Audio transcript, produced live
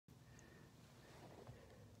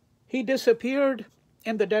He disappeared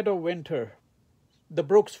in the dead of winter. The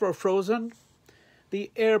brooks were frozen,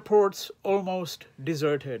 the airports almost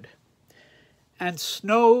deserted, and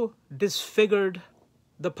snow disfigured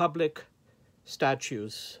the public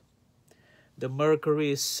statues. The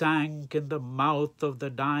mercury sank in the mouth of the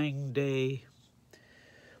dying day.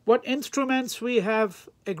 What instruments we have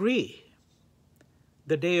agree.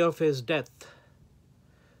 The day of his death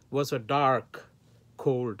was a dark,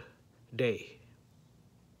 cold day.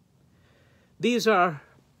 These are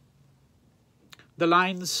the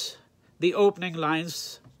lines, the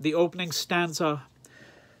opening stanza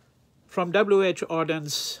from W.H.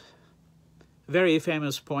 Auden's very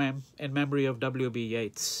famous poem in memory of W.B.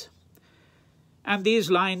 Yeats. And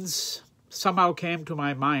these lines somehow came to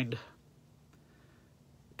my mind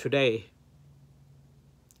today,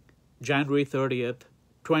 January 30th,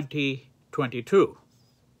 2022.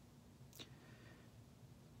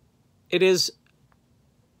 It is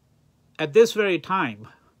at this very time,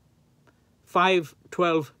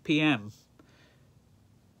 5:12 p.m.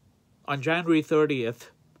 on January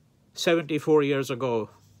 30th, 74 years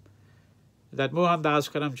ago, that Mohandas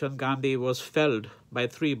Gandhi was felled by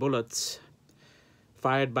 3 bullets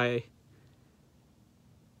fired by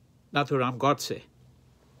Nathuram Godse.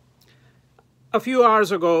 A few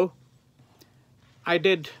hours ago, I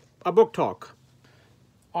did a book talk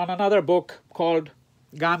on another book called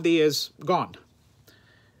Gandhi is Gone.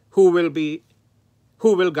 Who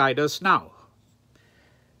will guide us now?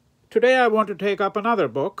 Today I want to take up another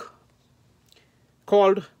book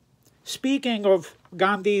called Speaking of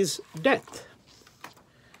Gandhi's Death.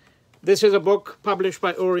 This is a book published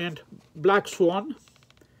by Orient Black Swan,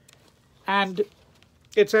 and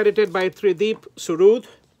it's edited by Tridip Suhrud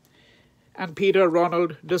and Peter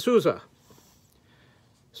Ronald D'Souza.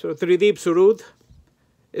 So Tridip Suhrud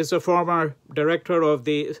is a former director of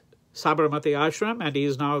the Sabarmati Ashram, and he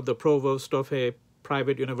is now the provost of a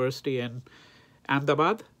private university in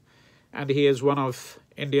Ahmedabad, and he is one of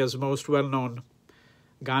India's most well-known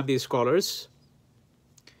Gandhi scholars.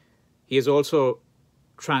 He has also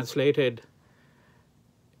translated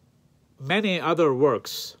many other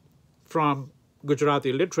works from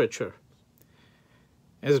Gujarati literature.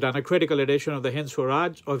 He has done a critical edition of the Hind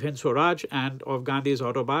Swaraj and of Gandhi's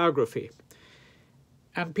autobiography.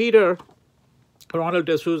 And Peter Ronald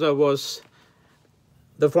D'Souza was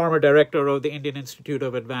the former director of the Indian Institute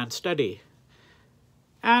of Advanced Study.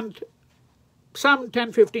 And some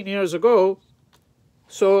 10-15 years ago,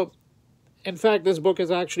 so in fact this book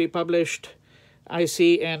is actually published, I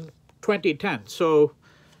see, in 2010. So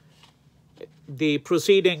the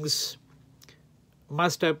proceedings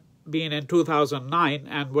must have been in 2009,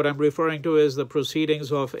 and what I'm referring to is the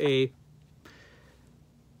proceedings of I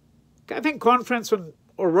think conference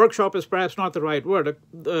or workshop is perhaps not the right word,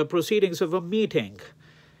 the proceedings of a meeting,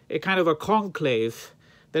 a kind of a conclave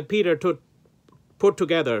that Peter put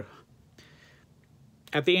together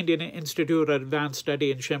at the Indian Institute of Advanced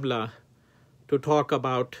Study in Shimla to talk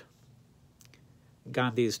about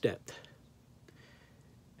Gandhi's death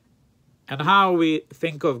and how we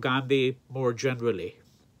think of Gandhi more generally.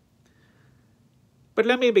 But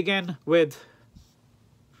let me begin with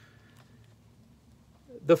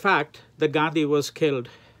the fact that Gandhi was killed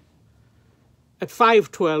at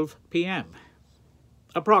 5:12 p.m.,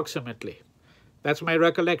 approximately. That's my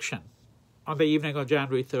recollection, on the evening of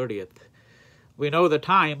January 30th. We know the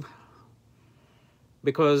time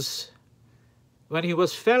because when he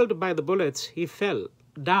was felled by the bullets, he fell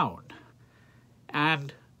down.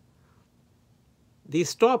 And the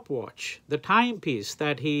stopwatch, the timepiece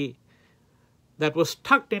that was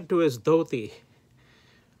tucked into his dhoti,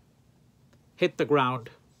 hit the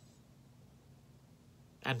ground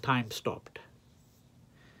and time stopped.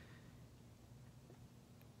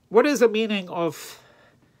 What is the meaning of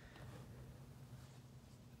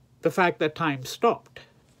the fact that time stopped?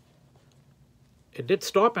 It did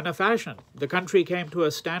stop in a fashion. The country came to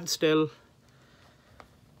a standstill.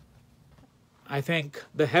 I think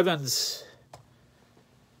the heavens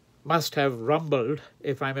must have rumbled,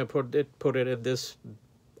 if I may put it in this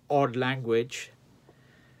odd language.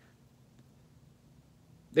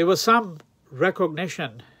 There was some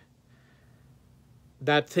recognition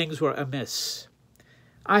that things were amiss.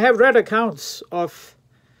 I have read accounts of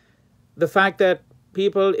the fact that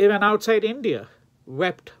people, even outside India,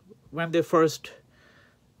 wept when they first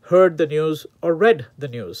heard the news or read the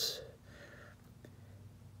news.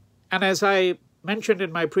 And as I mentioned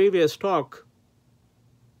in my previous talk,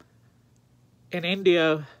 in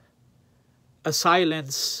India, a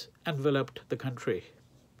silence enveloped the country.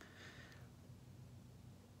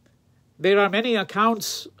 There are many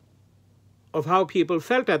accounts of how people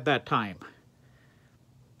felt at that time.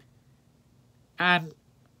 And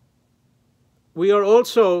we are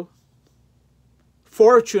also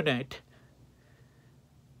fortunate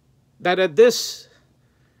that at this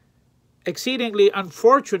exceedingly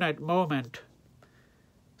unfortunate moment,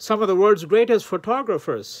 some of the world's greatest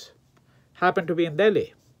photographers happen to be in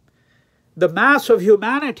Delhi. The mass of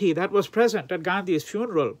humanity that was present at Gandhi's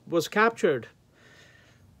funeral was captured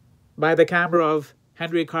by the camera of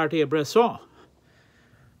Henry Cartier-Bresson.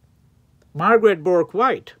 Margaret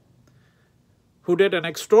Bourke-White, who did an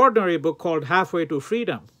extraordinary book called Halfway to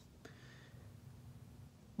Freedom,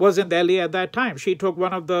 was in Delhi at that time. She took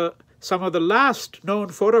some of the last known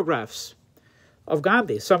photographs of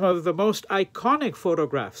Gandhi. Some of the most iconic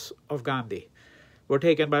photographs of Gandhi were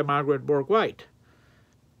taken by Margaret Bourke-White.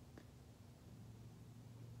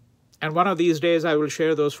 And one of these days I will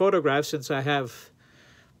share those photographs, since I have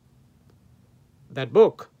that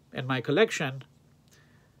book in my collection,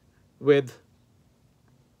 with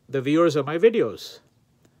the viewers of my videos.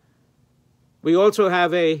 We also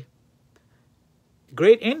have a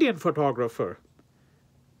great Indian photographer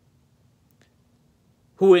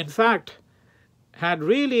who in fact had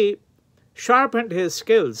really sharpened his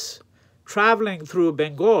skills traveling through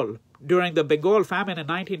Bengal during the Bengal famine in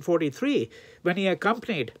 1943, when he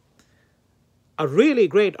accompanied a really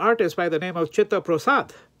great artist by the name of Chitta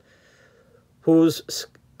Prasad, whose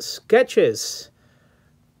sketches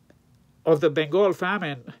of the Bengal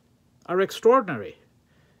famine are extraordinary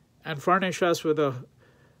and furnish us with a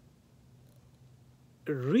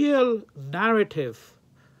real narrative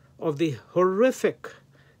of the horrific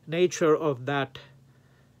nature of that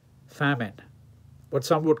famine, what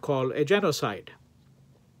some would call a genocide.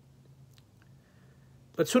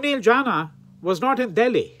 But Sunil Jana was not in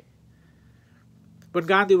Delhi when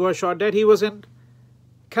Gandhi was shot dead. He was in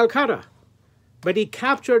Calcutta, but he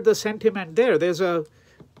captured the sentiment there. There's a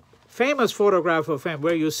famous photograph of him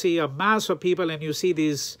where you see a mass of people and you see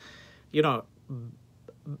these,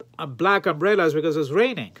 black umbrellas because it's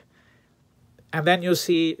raining. And then you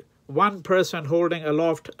see one person holding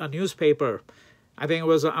aloft a newspaper. I think it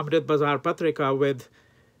was an Amrit Bazar Patrika, with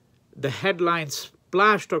the headline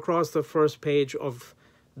splashed across the first page of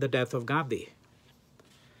the death of Gandhi.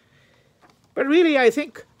 But really, I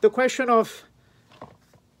think the question of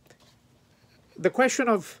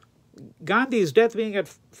Gandhi's death being at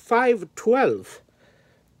 5:12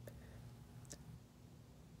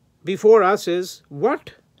 before us is,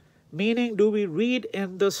 what meaning do we read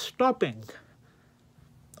in the stopping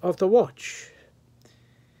of the watch?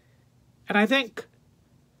 And I think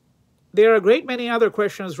there are a great many other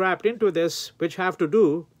questions wrapped into this, which have to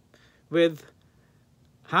do with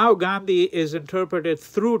how Gandhi is interpreted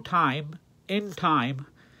through time, in time,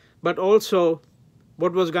 but also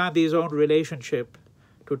what was Gandhi's own relationship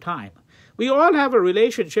to time. We all have a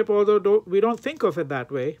relationship, although we don't think of it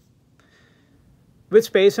that way, with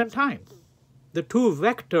space and time, the two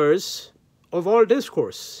vectors of all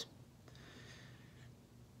discourse.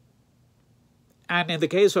 And in the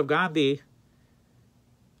case of Gandhi,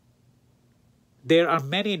 there are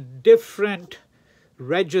many different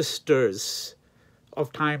registers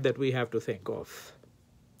of time that we have to think of.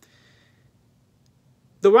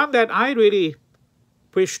 The one that I really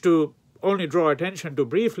wish to only draw attention to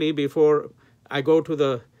briefly before I go to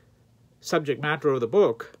the subject matter of the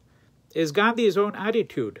book is Gandhi's own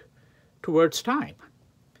attitude towards time.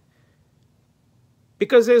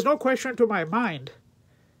 Because there's no question to my mind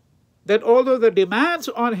that although the demands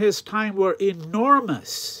on his time were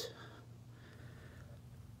enormous,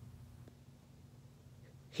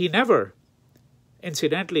 he never,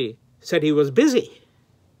 incidentally, said he was busy.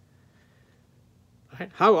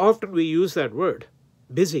 Right? How often we use that word,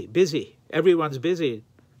 busy, busy. Everyone's busy,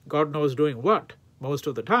 God knows doing what, most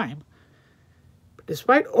of the time. But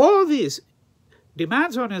despite all these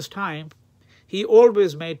demands on his time, he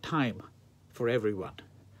always made time for everyone.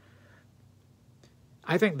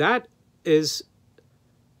 I think that is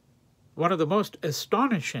one of the most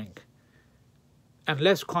astonishing and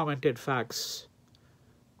less commented facts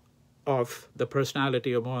of the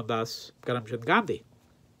personality of Mohandas Gandhi.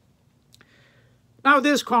 Now,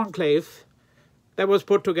 this conclave that was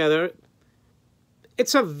put together,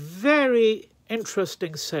 it's a very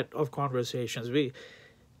interesting set of conversations.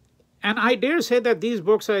 And I dare say that these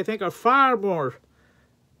books, I think, are far more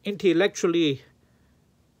intellectually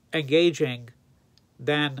engaging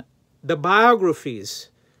than the biographies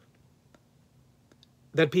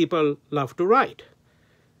that people love to write.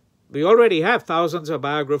 We already have thousands of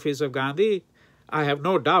biographies of Gandhi. I have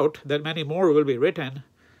no doubt that many more will be written,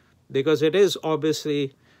 because it is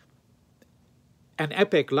obviously an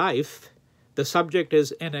epic life. The subject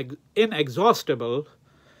is inexhaustible.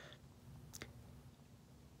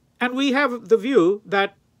 And we have the view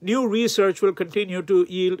that new research will continue to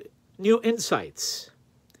yield new insights.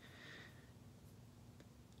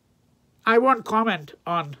 I won't comment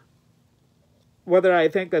on whether I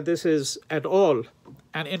think that this is at all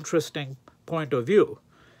an interesting point of view.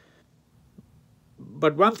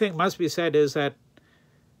 But one thing must be said is that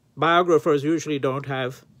biographers usually don't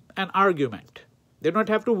have an argument. They don't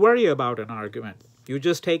have to worry about an argument. You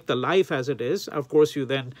just take the life as it is. Of course, you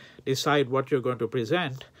then decide what you're going to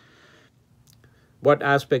present, what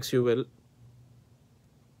aspects you will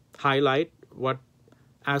highlight, what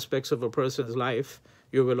aspects of a person's life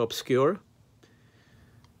you will obscure,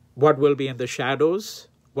 what will be in the shadows,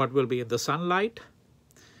 what will be in the sunlight,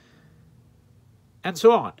 and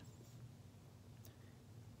so on.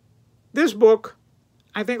 This book,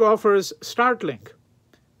 I think, offers startling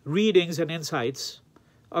readings and insights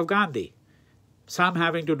of Gandhi, some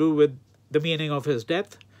having to do with the meaning of his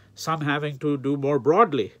death, some having to do more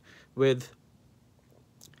broadly with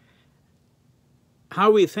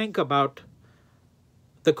how we think about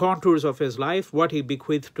the contours of his life, what he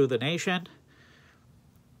bequeathed to the nation,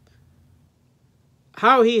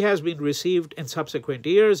 how he has been received in subsequent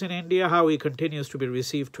years in India, how he continues to be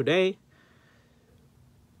received today.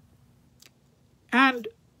 And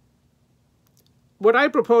what I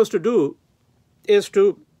propose to do is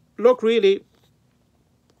to look really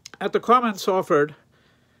at the comments offered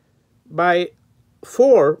by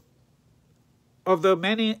 4 of the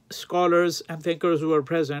many scholars and thinkers who were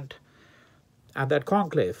present at that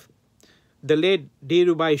conclave. The late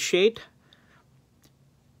Dhirubhai Sheth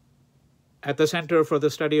at the Center for the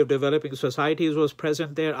Study of Developing Societies was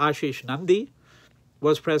present there. Ashis Nandy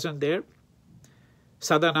was present there.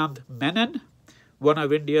 Sadanand Menon, one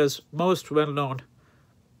of India's most well-known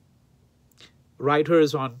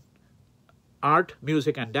writers on art,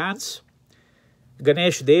 music, and dance.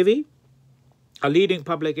 Ganesh Devi, a leading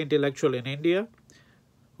public intellectual in India,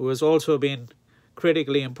 who has also been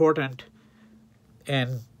critically important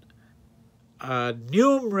in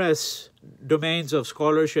numerous domains of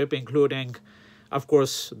scholarship, including, of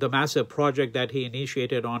course, the massive project that he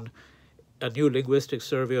initiated on a new linguistic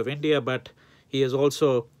survey of India, but he has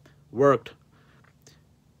also worked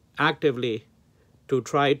actively to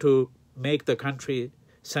try to make the country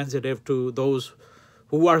sensitive to those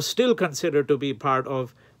who are still considered to be part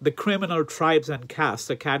of the criminal tribes and castes,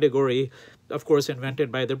 a category, of course,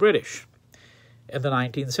 invented by the British in the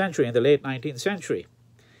 19th century, in the late 19th century.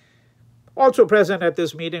 Also present at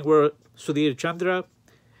this meeting were Sudhir Chandra,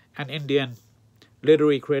 an Indian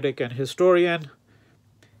literary critic and historian,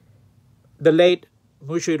 the late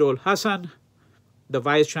Mushirul Hasan, the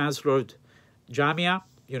Vice Chancellor of Jamia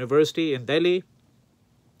University in Delhi,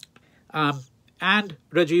 and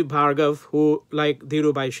Rajeev Bhargava, who, like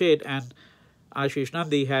Dhirubhai Sheth and Ashis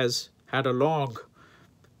Nandy, has had a long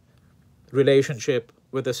relationship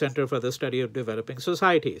with the Center for the Study of Developing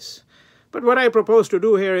Societies. But what I propose to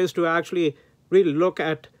do here is to actually really look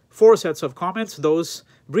at 4 sets of comments, those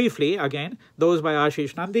briefly, again, those by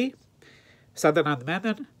Ashis Nandy, Sadanand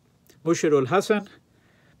Menon, Mushirul Hasan,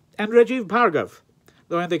 and Rajeev Bhargava.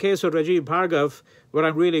 Though in the case of Rajeev Bhargava, what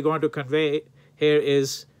I'm really going to convey here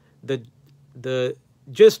is the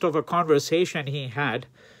gist of a conversation he had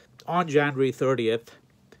on January 30th,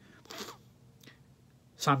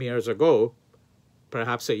 some years ago,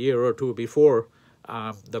 perhaps a year or 2 before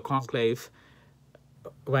the conclave,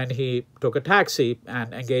 when he took a taxi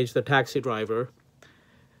and engaged the taxi driver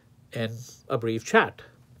in a brief chat.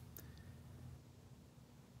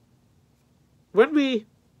 When we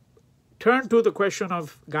turn to the question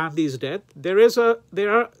of Gandhi's death, there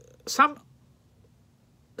are some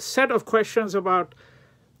set of questions about,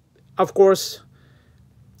 of course,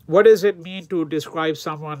 what does it mean to describe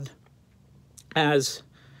someone as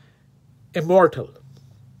immortal,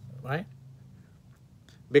 right?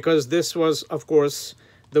 Because this was, of course,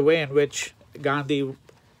 the way in which Gandhi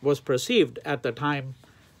was perceived at the time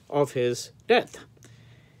of his death.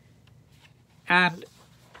 And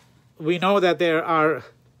we know that there are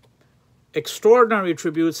extraordinary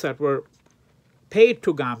tributes that were paid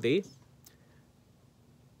to Gandhi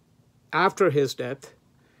after his death,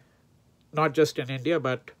 not just in India,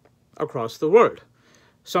 but across the world.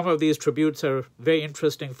 Some of these tributes are very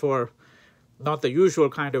interesting for not the usual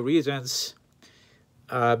kind of reasons.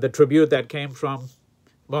 The tribute that came from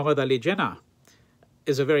Muhammad Ali Jinnah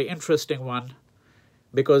is a very interesting one,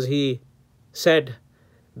 because he said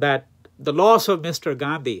that the loss of Mr.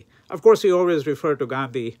 Gandhi, of course he always referred to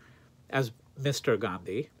Gandhi as Mr.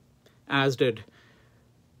 Gandhi, as did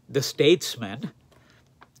the statesman.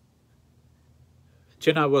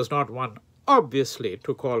 Jinnah was not one, obviously,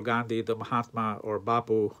 to call Gandhi the Mahatma or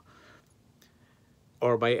Bapu.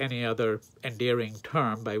 or by any other endearing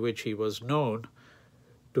term by which he was known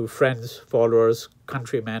to friends, followers,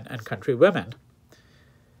 countrymen, and countrywomen.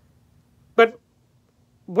 But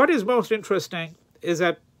what is most interesting is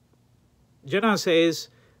that Jinnah says,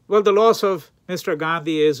 well, the loss of Mr.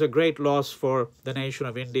 Gandhi is a great loss for the nation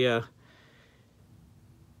of India,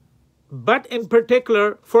 but in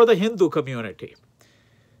particular for the Hindu community.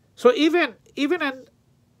 So even in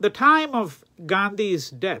the time of Gandhi's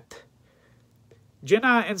death,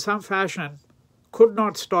 Jinnah in some fashion could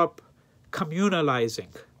not stop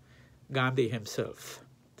communalizing Gandhi himself.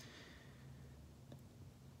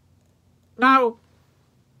 Now,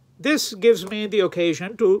 this gives me the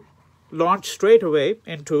occasion to launch straight away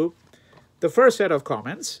into the first set of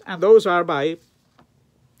comments, and those are by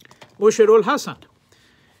Mushirul Hasan,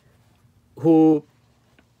 who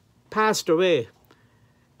passed away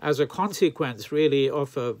as a consequence, really,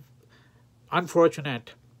 of an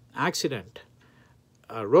unfortunate accident,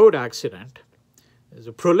 a road accident. He's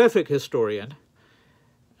a prolific historian,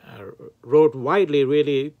 wrote widely,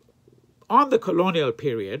 really, on the colonial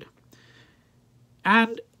period,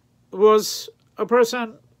 and was a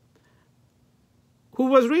person who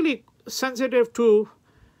was really sensitive to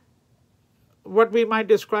what we might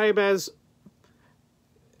describe as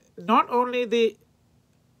not only the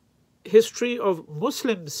history of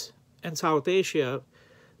Muslims in South Asia,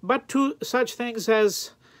 but to such things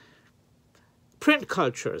as print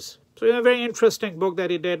cultures. So a very interesting book that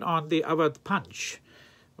he did on the Awadh Punch,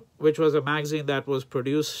 which was a magazine that was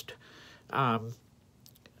produced, and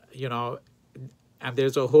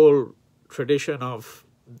there's a whole tradition of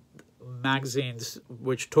magazines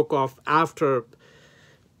which took off after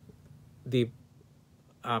the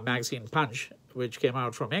magazine Punch, which came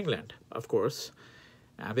out from England, of course.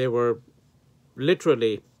 And there were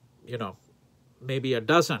literally, maybe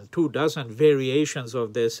 2 dozen variations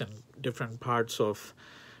of this in different parts of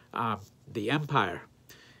the empire,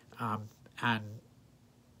 and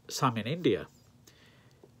some in India.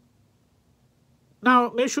 Now,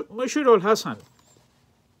 Mushirul Hasan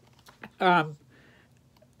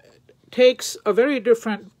takes a very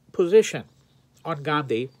different position on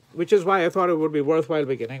Gandhi, which is why I thought it would be worthwhile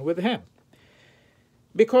beginning with him.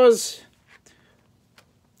 Because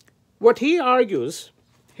what he argues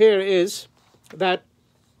here is that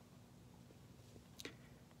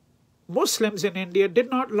Muslims in India did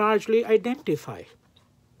not largely identify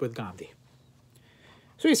with Gandhi.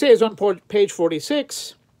 So he says on page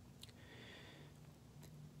 46,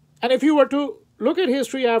 and if you were to look at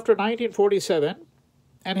history after 1947,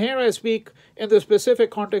 and here I speak in the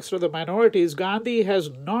specific context of the minorities, Gandhi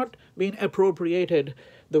has not been appropriated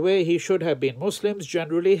the way he should have been. Muslims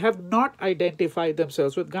generally have not identified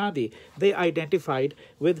themselves with Gandhi. They identified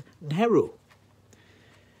with Nehru.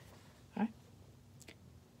 Right?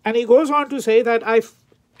 And he goes on to say that,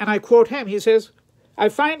 and I quote him, he says, I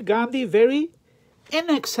find Gandhi very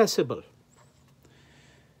inaccessible.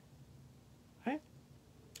 Right?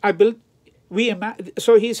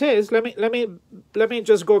 So he says, let me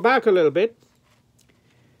just go back a little bit,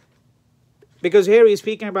 because here he's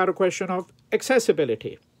speaking about a question of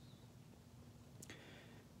accessibility.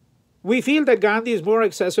 We feel that Gandhi is more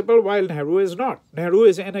accessible while Nehru is not. Nehru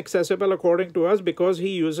is inaccessible according to us because he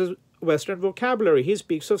uses Western vocabulary. He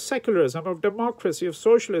speaks of secularism, of democracy, of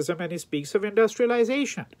socialism, and he speaks of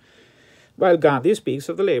industrialization, while Gandhi speaks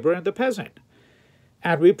of the labor and the peasant.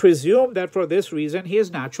 And we presume that for this reason he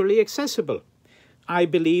is naturally accessible. I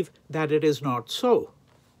believe that it is not so.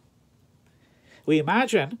 We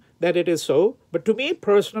imagine that it is so, but to me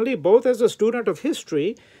personally, both as a student of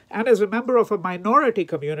history and as a member of a minority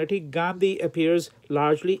community, Gandhi appears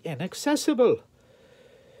largely inaccessible.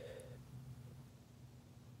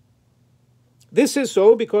 This is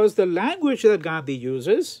so because the language that Gandhi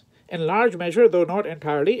uses, in large measure, though not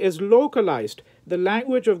entirely, is localized, the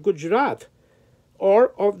language of Gujarat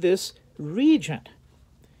or of this region.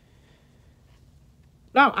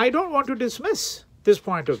 Now, I don't want to dismiss this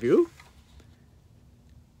point of view.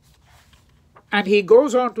 And he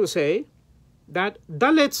goes on to say that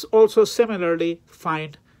Dalits also similarly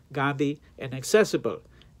find Gandhi inaccessible.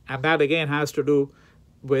 And that again has to do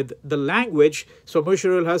with the language. So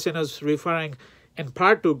Mushirul Hasan is referring in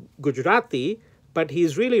part to Gujarati, but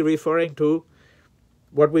he's really referring to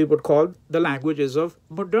what we would call the languages of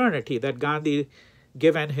modernity, that Gandhi,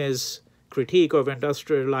 given his critique of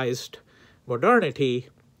industrialized modernity,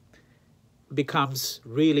 becomes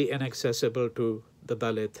really inaccessible to the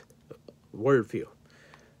Dalit worldview,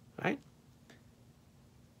 right?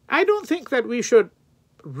 I don't think that we should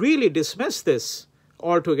really dismiss this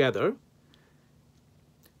altogether,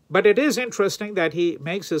 but it is interesting that he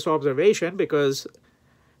makes this observation because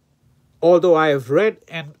Although I have read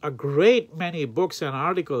in a great many books and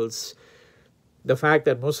articles the fact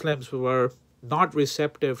that Muslims were not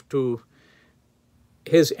receptive to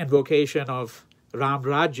his invocation of Ram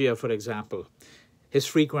Rajya, for example, his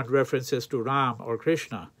frequent references to Ram or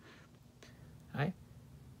Krishna. Right?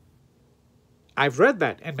 I've read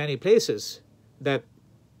that in many places, that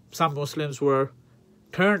some Muslims were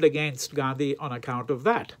turned against Gandhi on account of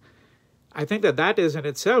that. I think that that is in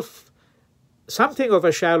itself something of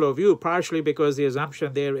a shallow view, partially because the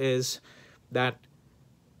assumption there is that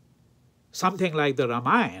something like the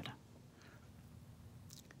Ramayana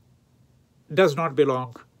does not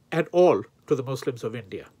belong at all to the Muslims of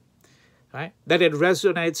India. Right? That it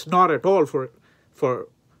resonates not at all for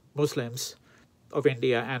Muslims of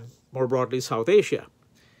India and more broadly South Asia.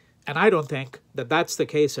 And I don't think that that's the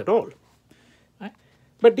case at all. Right?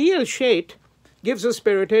 But D.L. Sheth gives a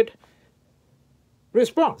spirited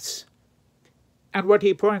response. And what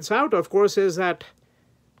he points out, of course, is that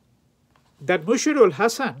Mushirul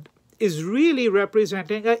Hasan is really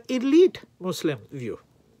representing an elite Muslim view.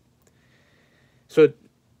 So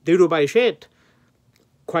Dhirubhai Sheth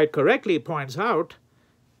quite correctly points out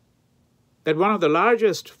that one of the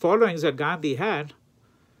largest followings that Gandhi had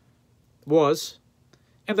was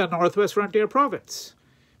in the Northwest Frontier Province.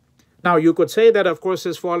 Now, you could say that, of course,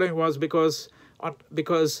 his following was because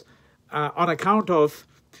on account of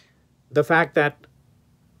the fact that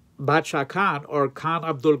Badshah Khan, or Khan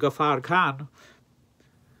Abdul Ghaffar Khan,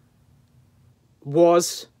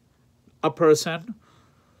 was a person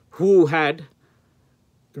who had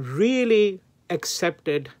really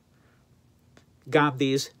accepted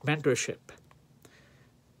Gandhi's mentorship.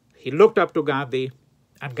 He looked up to Gandhi,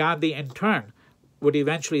 and Gandhi in turn would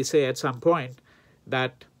eventually say at some point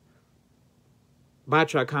that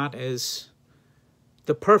Badshah Khan is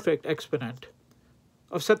the perfect exponent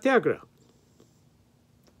of Satyagraha.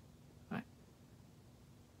 Right?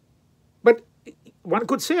 But one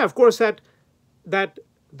could say, of course, that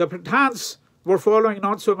the Pathans were following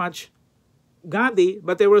not so much Gandhi,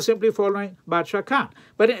 but they were simply following Badshah Khan.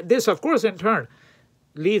 But this, of course, in turn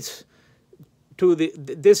leads to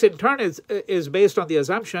this in turn is based on the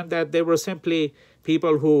assumption that they were simply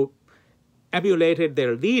people who emulated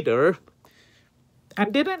their leader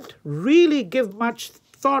and didn't really give much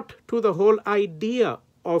thought to the whole idea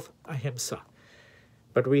of ahimsa.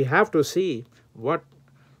 But we have to see what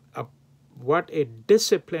a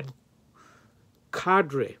disciplined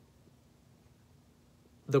cadre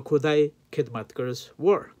the Khudai Khidmatkars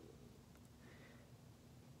were.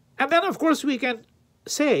 And then, of course, we can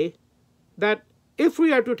say that if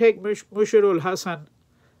we are to take Mushirul Hasan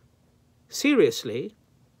seriously,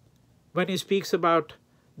 when he speaks about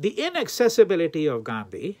the inaccessibility of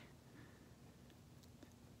Gandhi,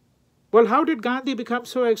 well, how did Gandhi become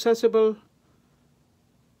so accessible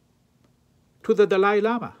to the Dalai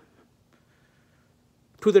Lama,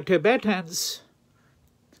 to the Tibetans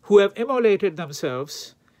who have immolated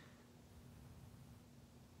themselves,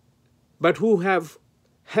 but who have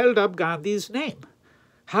held up Gandhi's name?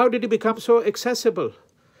 How did he become so accessible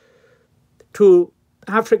to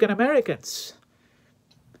African Americans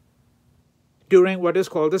during what is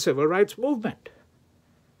called the Civil Rights Movement?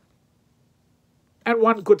 And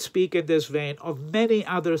one could speak in this vein of many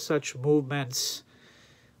other such movements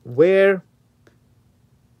where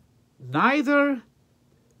neither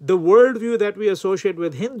the worldview that we associate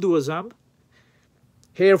with Hinduism,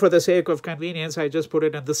 here for the sake of convenience I just put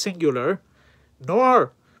it in the singular,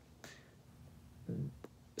 nor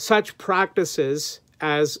such practices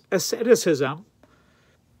as asceticism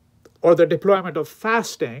or the deployment of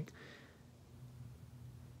fasting,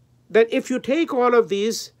 that if you take all of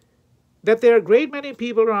these, that there are a great many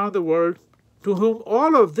people around the world to whom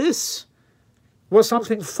all of this was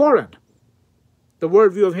something foreign. The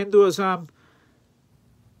worldview of Hinduism,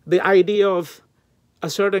 the idea of a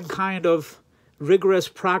certain kind of rigorous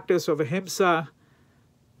practice of ahimsa,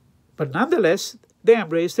 but nonetheless, they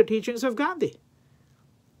embrace the teachings of Gandhi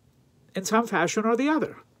in some fashion or the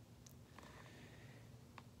other.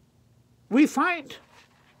 We find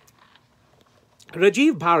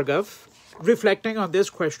Rajeev Bhargava reflecting on this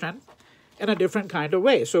question in a different kind of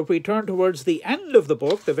way. So if we turn towards the end of the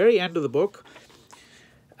book, the very end of the book,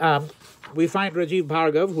 we find Rajeev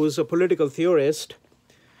Bhargava, who is a political theorist,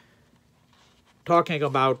 talking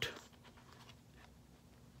about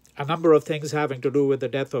a number of things having to do with the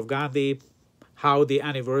death of Gandhi, how the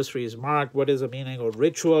anniversary is marked, what is the meaning of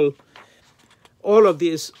ritual. All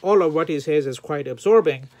of what he says is quite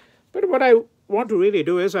absorbing. But what I want to really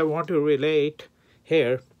do is I want to relate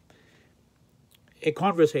here a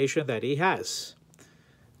conversation that he has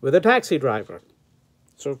with a taxi driver.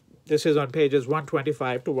 So This is on pages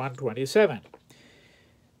 125 to 127.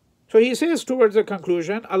 So he says towards the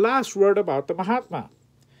conclusion, a last word about the Mahatma.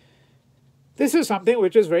 This is something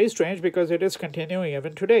which is very strange because it is continuing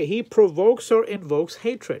even today. He provokes or invokes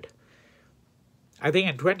hatred. I think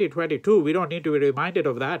in 2022, we don't need to be reminded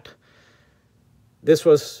of that. This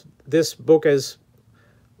book is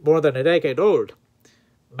more than a decade old.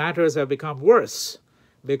 Matters have become worse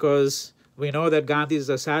because we know that Gandhi's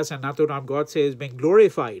assassin, Nathuram Godse, is being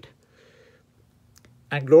glorified.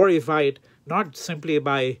 And glorified not simply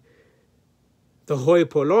by the hoi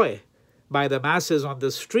polloi, by the masses on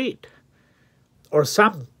the street, or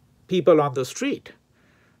some people on the street.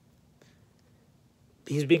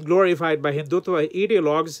 He's being glorified by Hindutva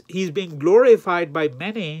ideologues. He's being glorified by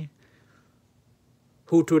many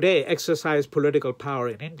who today exercise political power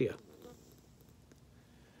in India.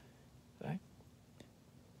 Right?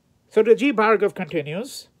 So Rajeev Bhargava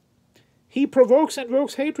continues, he provokes and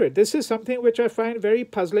invokes hatred. This is something which I find very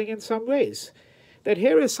puzzling in some ways. That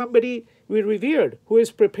here is somebody we revered, who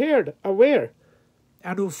is prepared, aware,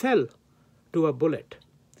 and who fell to a bullet.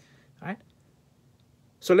 Right?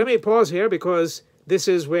 So let me pause here because this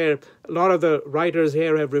is where a lot of the writers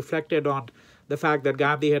here have reflected on the fact that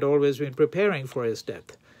Gandhi had always been preparing for his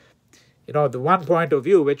death. You know, the one point of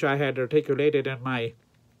view which I had articulated in my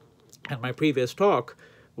previous talk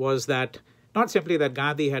was that not simply that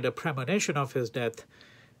Gandhi had a premonition of his death,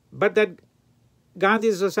 but that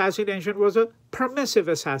Gandhi's assassination was a permissive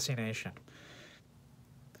assassination.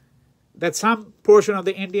 That some portion of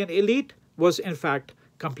the Indian elite was in fact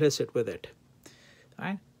complicit with it.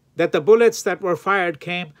 Right? That the bullets that were fired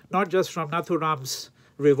came not just from Nathuram's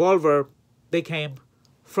revolver, they came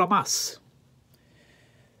from us.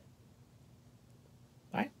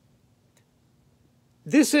 Right?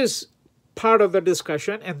 This is part of the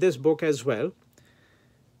discussion in this book as well.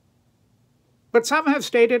 But some have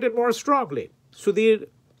stated it more strongly. Sudhir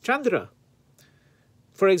Chandra,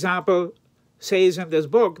 for example, says in this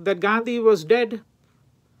book that Gandhi was dead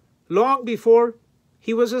long before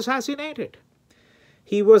he was assassinated.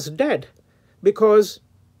 He was dead because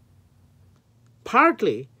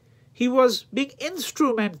partly he was being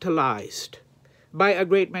instrumentalized by a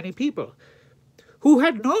great many people who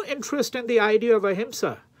had no interest in the idea of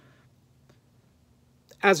ahimsa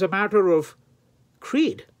as a matter of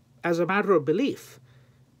creed, as a matter of belief,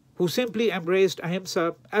 who simply embraced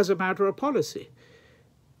ahimsa as a matter of policy.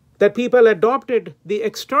 That people adopted the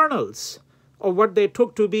externals of what they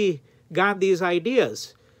took to be Gandhi's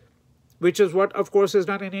ideas, which is what, of course, is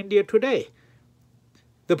done in India today.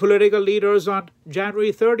 The political leaders on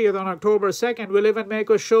January 30th, on October 2nd, will even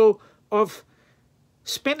make a show of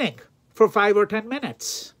spinning for 5 or 10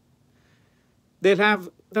 minutes. They'll have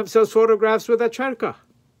themselves photographs with a charka.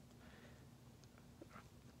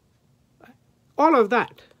 All of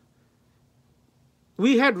that.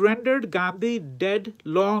 We had rendered Gandhi dead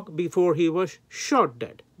long before he was shot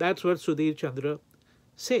dead. That's what Sudhir Chandra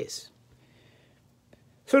says.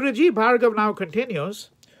 So Rajeev Bhargava now continues,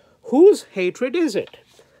 whose hatred is it?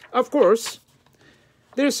 Of course,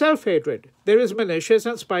 there is self-hatred. There is malicious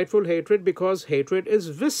and spiteful hatred because hatred is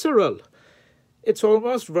visceral. It's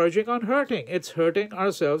almost verging on hurting. It's hurting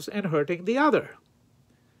ourselves and hurting the other.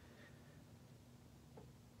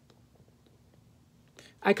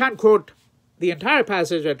 I can't quote the entire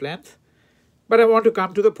passage at length, but I want to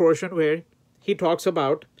come to the portion where he talks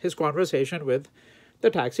about his conversation with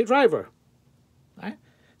the taxi driver. Right?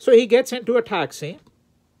 So he gets into a taxi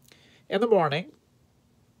in the morning.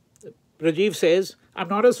 Rajeev says, I'm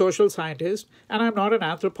not a social scientist and I'm not an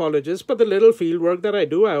anthropologist, but the little field work that I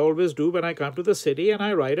do, I always do when I come to the city and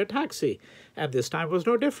I ride a taxi. And this time was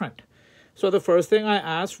no different. So the first thing I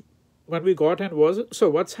asked when we got in was,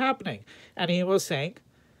 so what's happening? And he was saying,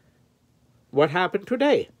 what happened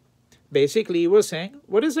today? Basically, he was saying,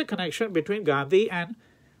 what is the connection between Gandhi and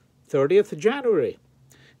 30th January?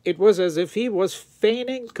 It was as if he was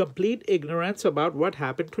feigning complete ignorance about what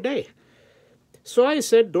happened today. So I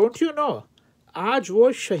said, don't you know, aaj wo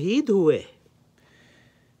shaheed hue.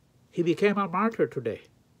 He became a martyr today,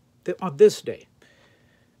 on this day.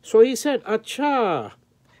 So he said, acha.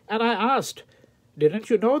 And I asked, didn't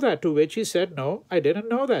you know that? To which he said, no, I didn't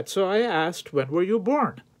know that. So I asked, when were you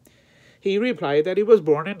born? He replied that he was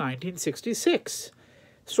born in 1966.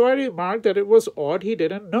 So I remarked that it was odd he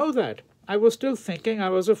didn't know that. I was still thinking I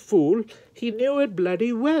was a fool. He knew it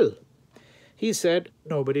bloody well. He said,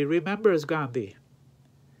 nobody remembers Gandhi.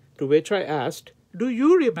 To which I asked, do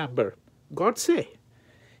you remember Godse?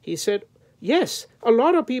 He said, yes, a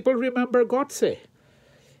lot of people remember Godse.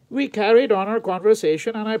 We carried on our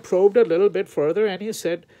conversation and I probed a little bit further and he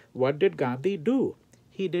said, what did Gandhi do?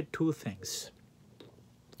 He did two things.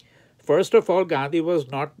 First of all, Gandhi was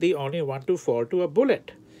not the only one to fall to a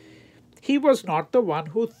bullet. He was not the one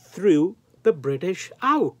who threw the British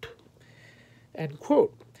out. End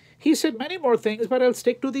quote. He said many more things, but I'll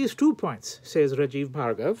stick to these 2 points, says Rajeev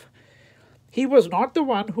Bhargava. He was not the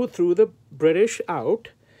one who threw the British out,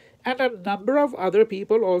 and a number of other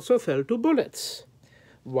people also fell to bullets.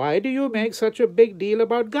 Why do you make such a big deal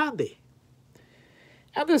about Gandhi?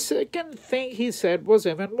 And the second thing he said was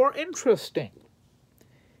even more interesting.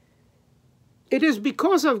 It is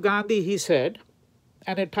because of Gandhi, he said,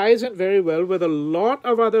 and it ties in very well with a lot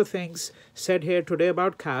of other things said here today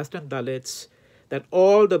about caste and Dalits, that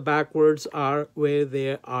all the backwards are where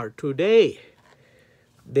they are today.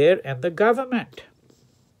 They're in the government.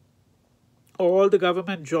 All the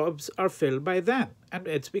government jobs are filled by them, and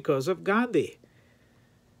it's because of Gandhi.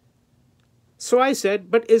 So I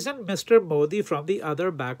said, but isn't Mr. Modi from the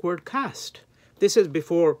other backward caste? This is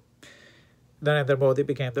before Narendra Modi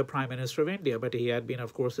became the Prime Minister of India, but he had been,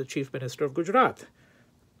 of course, the Chief Minister of Gujarat.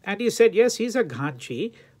 And he said, yes, he's a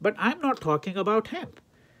Ghanchi, but I'm not talking about him.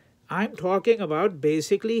 I'm talking about,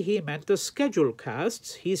 basically, he meant the scheduled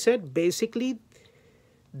castes. He said, basically,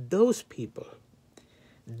 those people.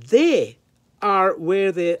 They are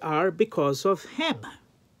where they are because of him.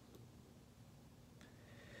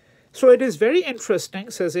 So it is very interesting,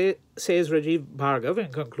 says Rajeev Bhargava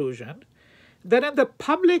in conclusion, that in the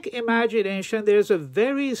public imagination there is a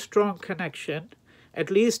very strong connection, at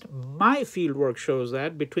least my fieldwork shows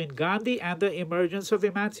that, between Gandhi and the emergence of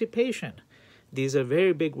emancipation. These are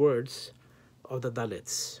very big words of the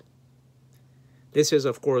Dalits. This is,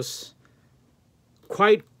 of course,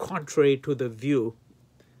 quite contrary to the view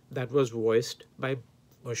that was voiced by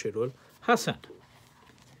Mushirul Hasan.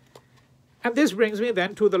 And this brings me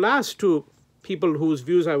then to the last 2 people whose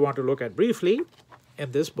views I want to look at briefly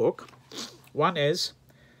in this book. One is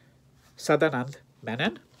Sadanand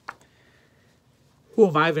Menon,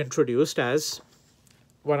 whom I've introduced as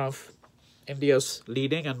one of India's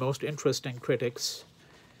leading and most interesting critics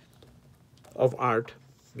of art,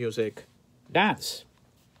 music, dance.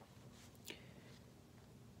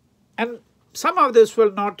 And some of this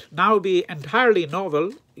will not now be entirely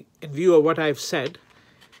novel in view of what I've said,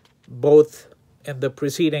 both in the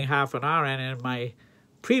preceding half an hour and in my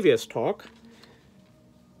previous talk.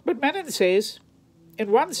 But Menon says,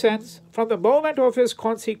 in one sense, from the moment of his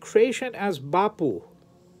consecration as Bapu,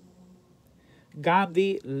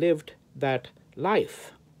 Gandhi lived that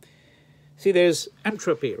life. See, there's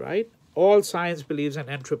entropy, right? All science believes in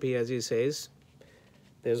entropy, as he says.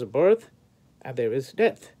 There's a birth and there is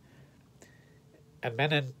death. And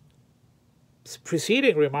Menon's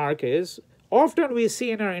preceding remark is, often we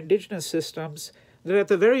see in our indigenous systems that at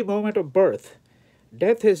the very moment of birth,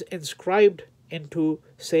 death is inscribed into,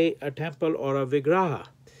 say, a temple or a vigraha.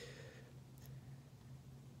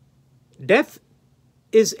 Death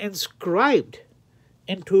is inscribed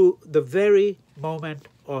into the very moment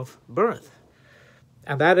of birth.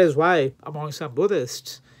 And that is why, among some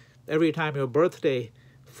Buddhists, every time your birthday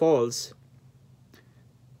falls,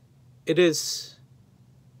 it is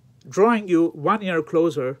drawing you 1 year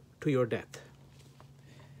closer to your death.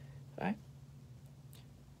 Right?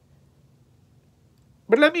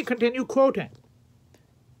 But let me continue quoting.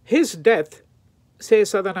 His death,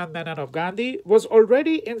 says Sadanand Menon of Gandhi, was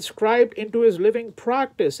already inscribed into his living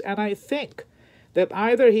practice, and I think that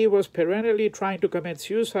either he was perennially trying to commit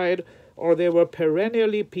suicide or there were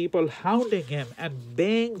perennially people hounding him and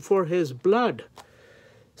baying for his blood.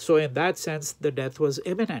 So in that sense, the death was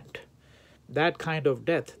imminent. That kind of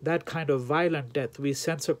death, that kind of violent death, we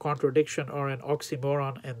sense a contradiction or an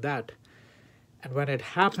oxymoron in that. And when it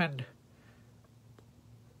happened,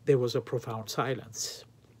 there was a profound silence.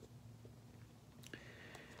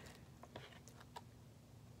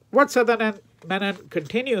 What Sadanand Menon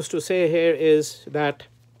continues to say here is that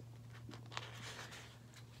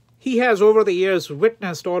he has over the years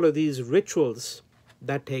witnessed all of these rituals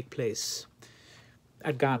that take place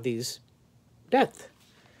at Gandhi's death,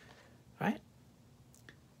 right?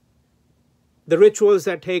 The rituals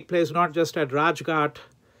that take place not just at Rajghat,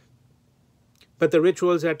 but the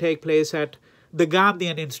rituals that take place at the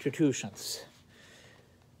Gandhian institutions.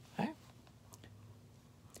 Right?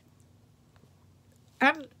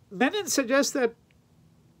 And Menon suggests that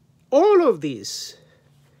all of these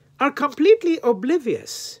are completely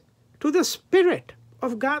oblivious to the spirit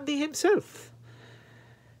of Gandhi himself.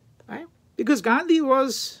 Right? Because Gandhi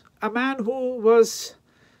was a man who was,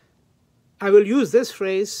 I will use this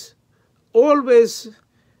phrase, always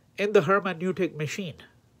in the hermeneutic machine,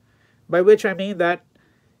 by which I mean that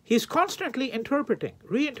he's constantly interpreting,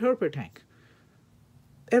 reinterpreting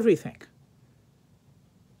everything.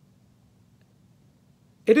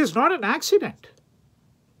 It is not an accident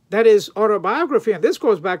that his autobiography, and this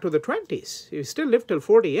goes back to the 20s, he still lived till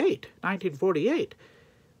 1948,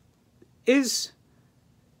 is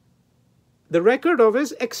the record of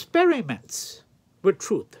his experiments with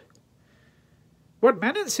truth. What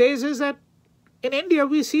Menon says is that in India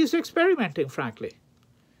we ceased experimenting, frankly.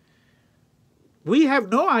 We have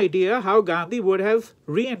no idea how Gandhi would have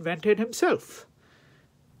reinvented himself.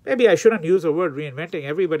 Maybe I shouldn't use the word reinventing.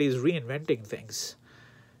 Everybody is reinventing things.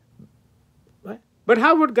 But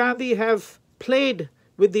how would Gandhi have played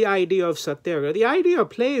with the idea of satyagraha? The idea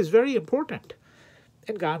of play is very important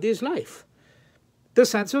in Gandhi's life. The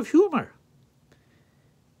sense of humor.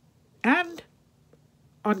 And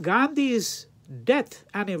on Gandhi's death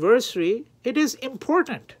anniversary, it is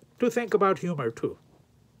important to think about humor too,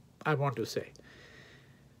 I want to say.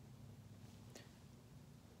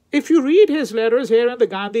 If you read his letters here in the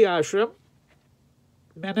Gandhi ashram,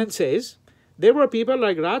 Menon says, there were people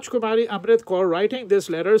like Rajkumari Amrit Kaur writing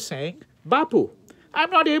this letter saying, Bapu,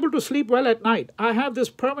 I'm not able to sleep well at night. I have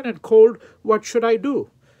this permanent cold. What should I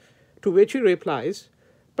do? To which he replies,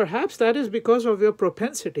 perhaps that is because of your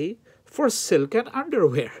propensity for silk and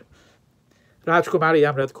underwear. Rajkumari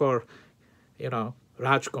Amrit Kaur,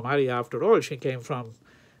 Rajkumari after all, she came from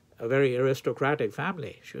a very aristocratic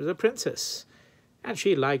family. She was a princess. And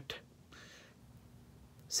she liked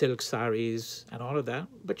silk saris and all of that.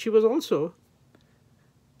 But she was also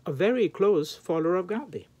a very close follower of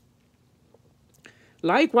Gandhi.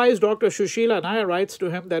 Likewise, Dr. Shushila Nair writes to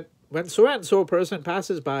him that when so-and-so person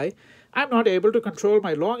passes by, I'm not able to control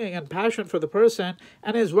my longing and passion for the person,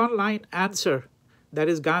 and his one-line answer, that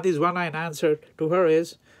is Gandhi's one-line answer to her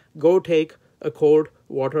is, go take a cold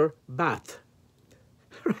water bath.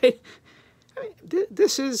 Right? I mean,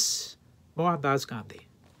 this is Mohandas Gandhi.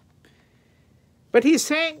 But he's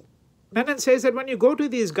saying, Menon says that when you go to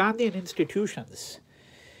these Gandhian institutions,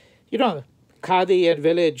 Khadi and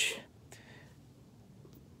village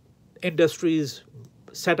industries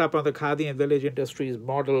set up on the Khadi and village industries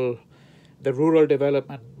model, the rural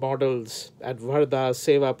development models at Varda,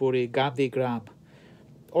 Sevapuri, Gandhi Gram,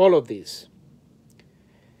 all of these,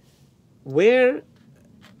 where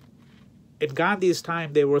in Gandhi's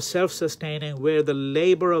time they were self-sustaining, where the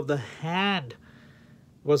labor of the hand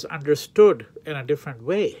was understood in a different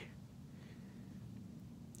way.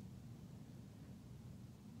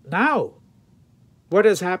 Now, what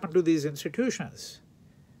has happened to these institutions?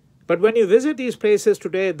 But when you visit these places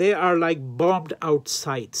today, they are like bombed out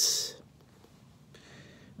sites.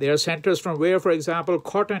 They are centers from where, for example,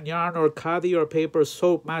 cotton yarn or khadi or paper,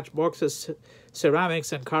 soap, matchboxes,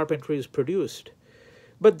 ceramics, and carpentry is produced.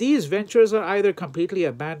 But these ventures are either completely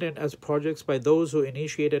abandoned as projects by those who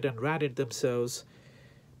initiated and ran it themselves,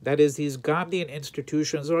 that is, these Gandhian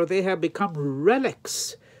institutions, or they have become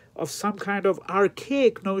relics of some kind of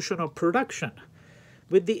archaic notion of production,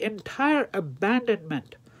 with the entire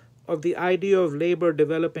abandonment of the idea of labor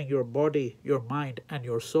developing your body, your mind, and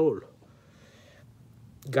your soul.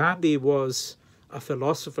 Gandhi was a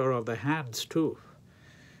philosopher of the hands too.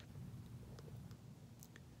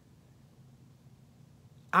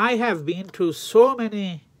 I have been to so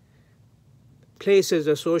many places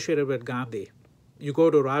associated with Gandhi. You go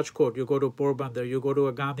to Rajkot, you go to Porbandar, you go to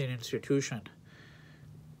a Gandhian institution.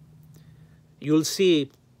 You'll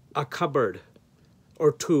see a cupboard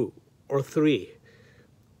or two or three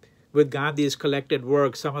with Gandhi's collected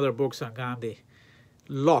works, some other books on Gandhi,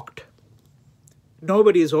 locked.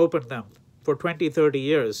 Nobody's opened them for 20, 30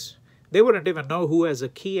 years. They wouldn't even know who has a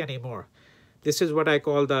key anymore. This is what I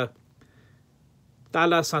call the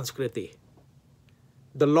Tala Sanskriti,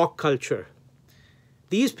 the lock culture.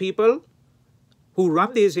 These people who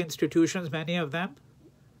run these institutions, many of them,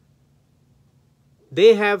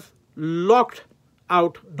 they have locked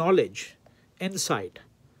out knowledge, insight,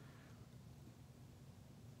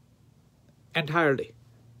 entirely.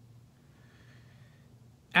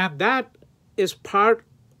 And that is part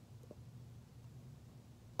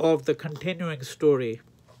of the continuing story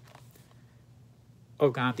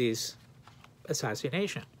of Gandhi's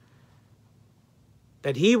assassination.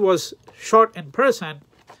 That he was shot in person,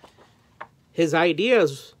 his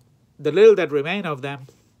ideas, the little that remain of them,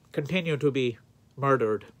 continue to be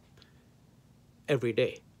murdered every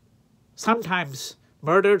day. Sometimes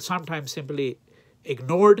murdered, sometimes simply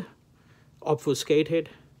ignored, obfuscated.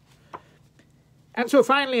 And so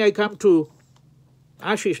finally I come to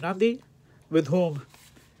Ashis Nandy, with whom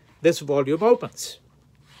this volume opens.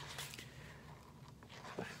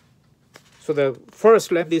 So the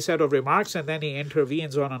first lengthy set of remarks, and then he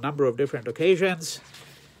intervenes on a number of different occasions.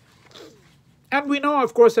 And we know,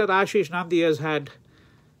 of course, that Ashis Nandy has had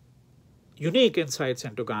unique insights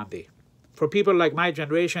into Gandhi. For people like my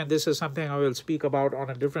generation, this is something I will speak about on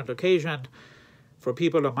a different occasion. For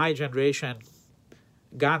people of my generation,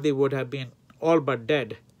 Gandhi would have been all but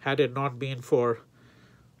dead had it not been for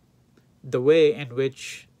the way in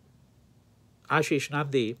which Ashis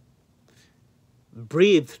Nandy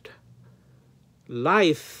breathed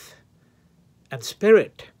life and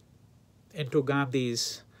spirit into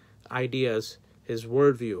Gandhi's ideas, his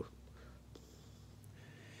worldview.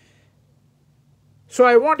 So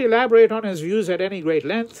I won't elaborate on his views at any great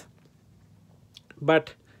length,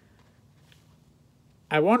 but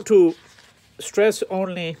I want to stress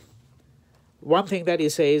only one thing that he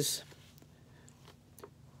says,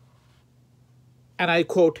 and I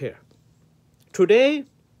quote here. Today,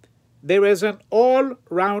 there is an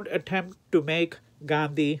all-round attempt to make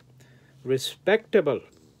Gandhi respectable.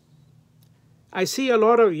 I see a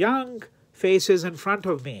lot of young faces in front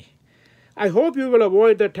of me. I hope you will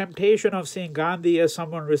avoid the temptation of seeing Gandhi as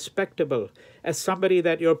someone respectable, as somebody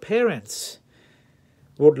that your parents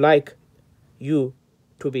would like you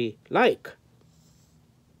to be like.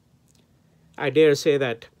 I dare say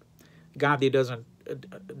that Gandhi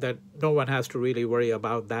that no one has to really worry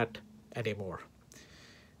about that anymore.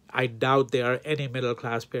 I doubt there are any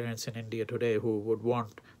middle-class parents in India today who would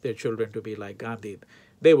want their children to be like Gandhi.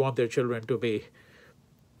 They want their children to be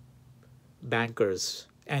bankers,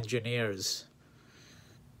 engineers,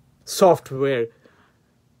 software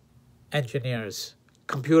engineers,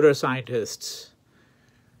 computer scientists,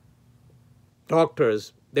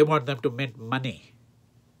 doctors. They want them to mint money.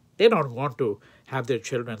 They don't want to have their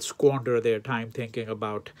children squander their time thinking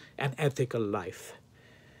about an ethical life.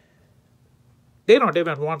 They don't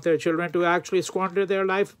even want their children to actually squander their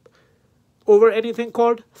life over anything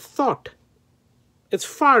called thought. It's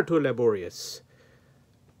far too laborious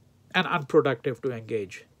and unproductive to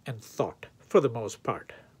engage in thought, for the most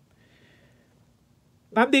part.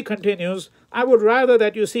 Gandhi continues, I would rather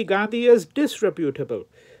that you see Gandhi as disreputable,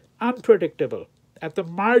 unpredictable, at the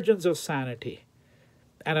margins of sanity,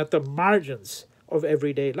 and at the margins of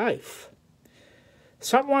everyday life.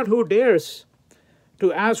 Someone who dares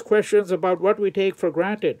to ask questions about what we take for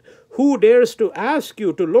granted, who dares to ask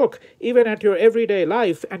you to look even at your everyday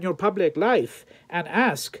life and your public life and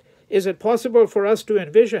ask, is it possible for us to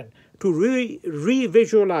envision, to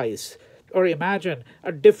re-visualize or imagine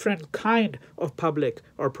a different kind of public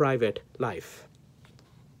or private life?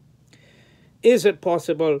 Is it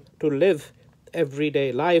possible to live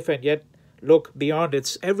everyday life and yet look beyond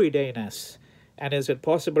its everydayness? And is it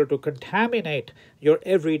possible to contaminate your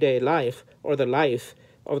everyday life or the life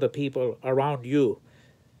of the people around you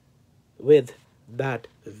with that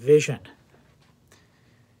vision?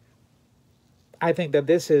 I think that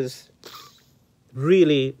this is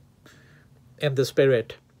really in the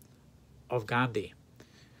spirit of Gandhi.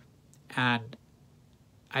 And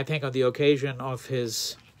I think on the occasion of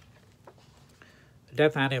his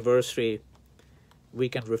death anniversary, we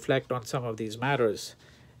can reflect on some of these matters.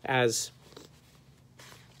 As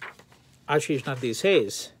Ashis Nandy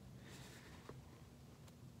says,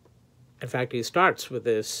 in fact, he starts with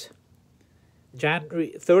this,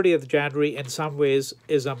 30th January in some ways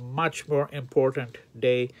is a much more important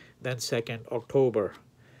day than 2nd October.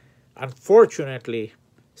 Unfortunately,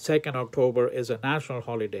 2nd October is a national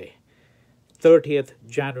holiday. 30th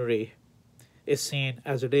January is seen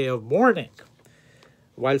as a day of mourning,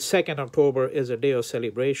 while 2nd October is a day of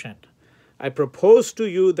celebration. I propose to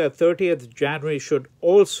you that 30th January should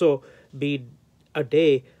also be a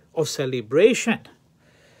day of celebration.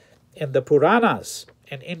 In the Puranas,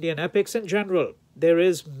 in Indian epics in general, there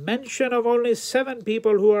is mention of only 7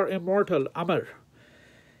 people who are immortal, Amar.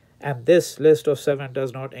 And this list of 7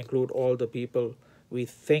 does not include all the people we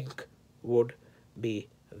think would be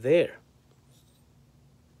there.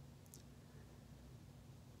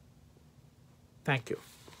 Thank you.